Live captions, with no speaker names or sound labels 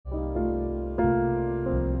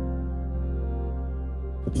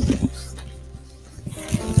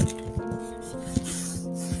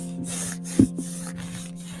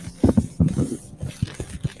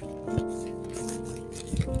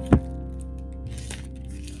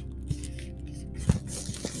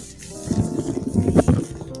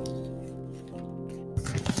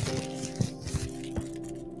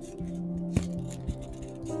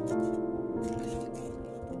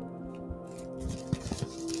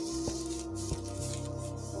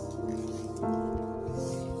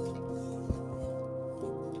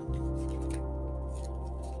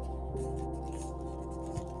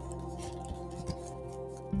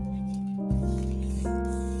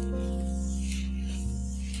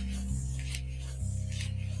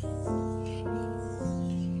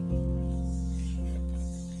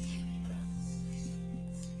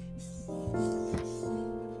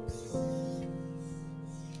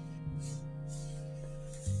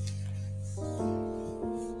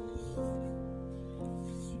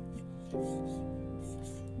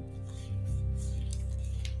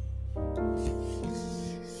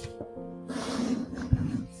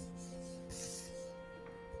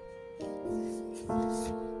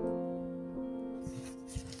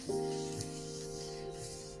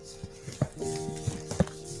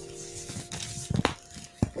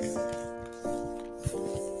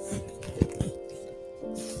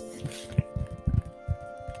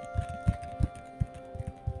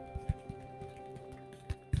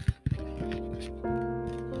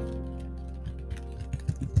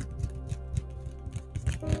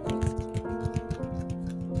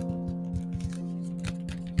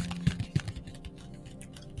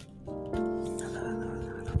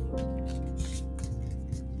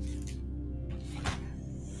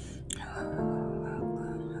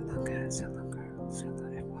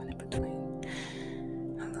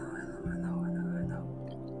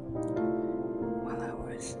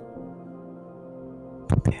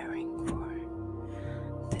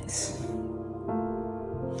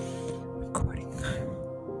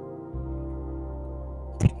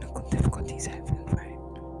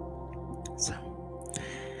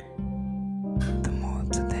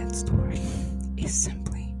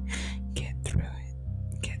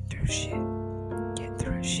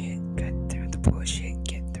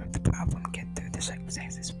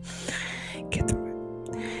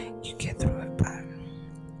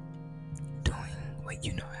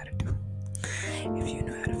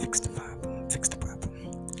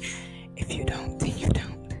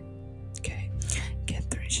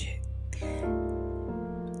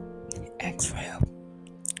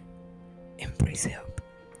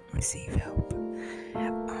Receive help.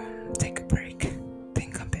 Take a break.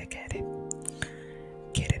 Then come back at it.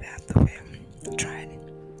 Get it out the way. Try it.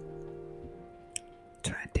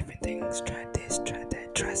 Try different things. Try this. Try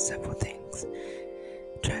that. Try several things.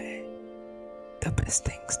 Try the best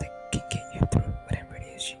things that can get you through whatever it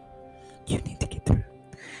is you need to get through.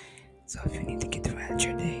 So if you need to get throughout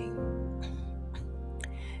your day,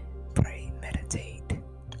 pray, meditate,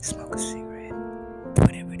 smoke a cigarette,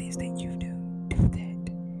 whatever it is that you do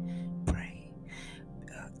that. Pray,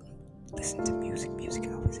 listen to music. Music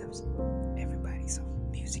always helps everybody, so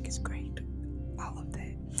music is great. All of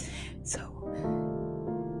that. So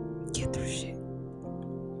get through shit,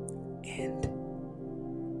 and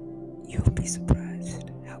you'll be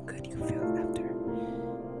surprised how good you feel after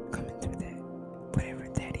coming through that, whatever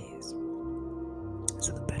that is.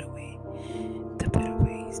 So the better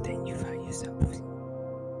ways that you find yourself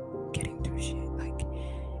getting through shit, like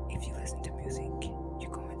if you listen to music,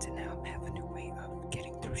 you're going to now have a new way of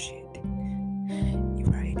getting through shit. You're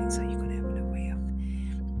right, and so you're gonna have a new way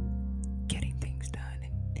of getting things done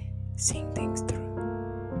and seeing things through.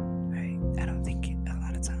 Right? I don't think a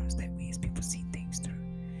lot of times that we as people see things through,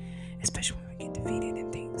 especially when we get defeated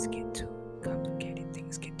and things get too complicated,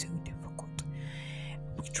 things get too difficult.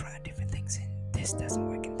 We try different things and this doesn't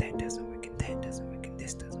work and that doesn't work and that doesn't work and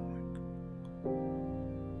this doesn't work.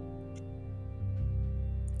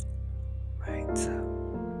 Right, so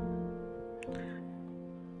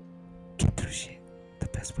get through shit the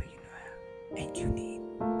best way you know how, and you need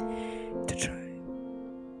to try it.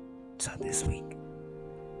 So this week,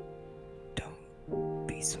 don't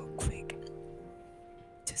be so quick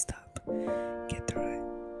to stop. Get through it,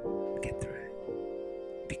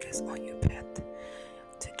 because on your path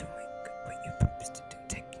to doing what you're purposed to do,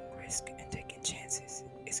 taking risk and taking chances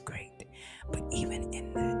is great. But even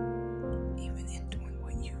in doing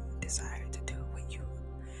what you desire to do, what you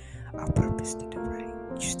are purposed to do, right,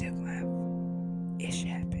 you still gonna have ish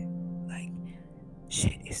happen. Like,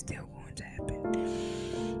 shit is still going to happen.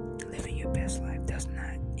 Living your best life does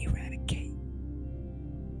not eradicate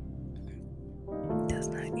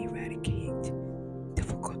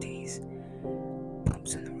difficult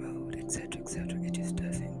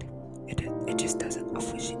this doesn't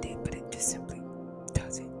officially did, but it just simply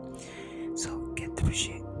does it. So get through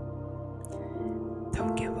shit.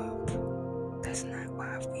 Don't give up. That's not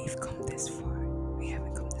why we've come this far. We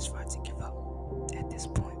haven't come this far to give up at this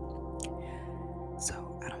point.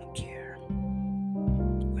 So I don't care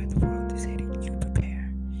where the world is headed. You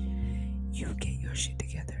prepare. You get your shit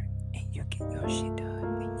together, and you get your shit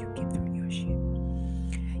done, and you get through your shit.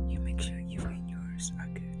 You make sure you and yours are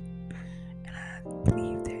good. And I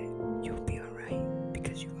believe that you'll be alright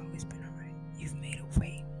because you've always been alright. You've made a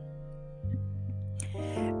way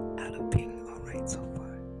out of being alright so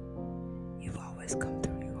far. You've always come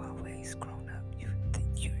through. You've always grown up.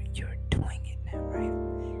 You're doing it now, right?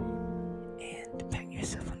 And pat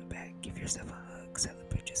yourself on the back. Give yourself a hug.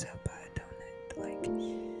 Celebrate yourself. Buy a donut. Like,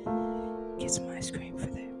 get some ice cream for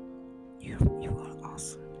that. You are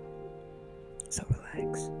awesome. So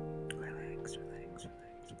relax. Relax. Relax. Relax.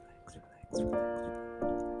 Relax. Relax. Relax.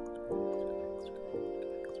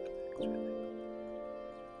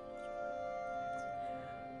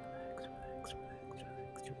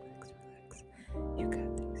 You got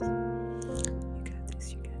this. You got this.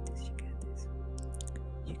 You got this. You got this.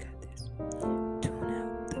 You got this. Tune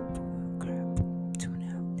out the bull crap. Tune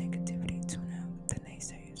out negativity. Tune out the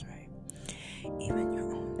naysayers, right? Even your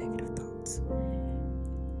own negative thoughts.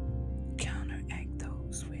 Counteract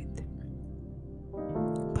those with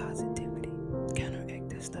positivity. Counteract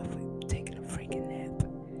that stuff with taking a freaking nap.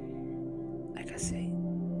 Like I said,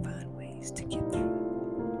 find ways to get through.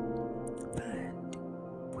 Find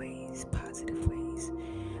ways, positive ways,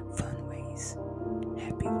 fun ways,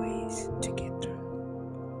 happy ways to get through.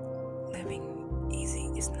 Living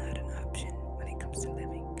easy is not an option when it comes to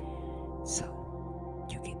living. So,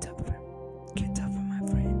 you get tougher. Get tougher, my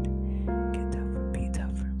friend. Get tougher, be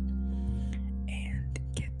tougher. And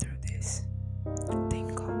get through this thing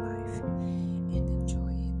called life. And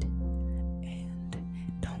enjoy it. And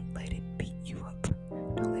don't let it beat you up.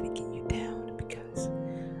 Don't let it get you down because,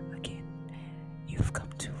 again, you've come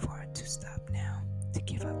too far to stop.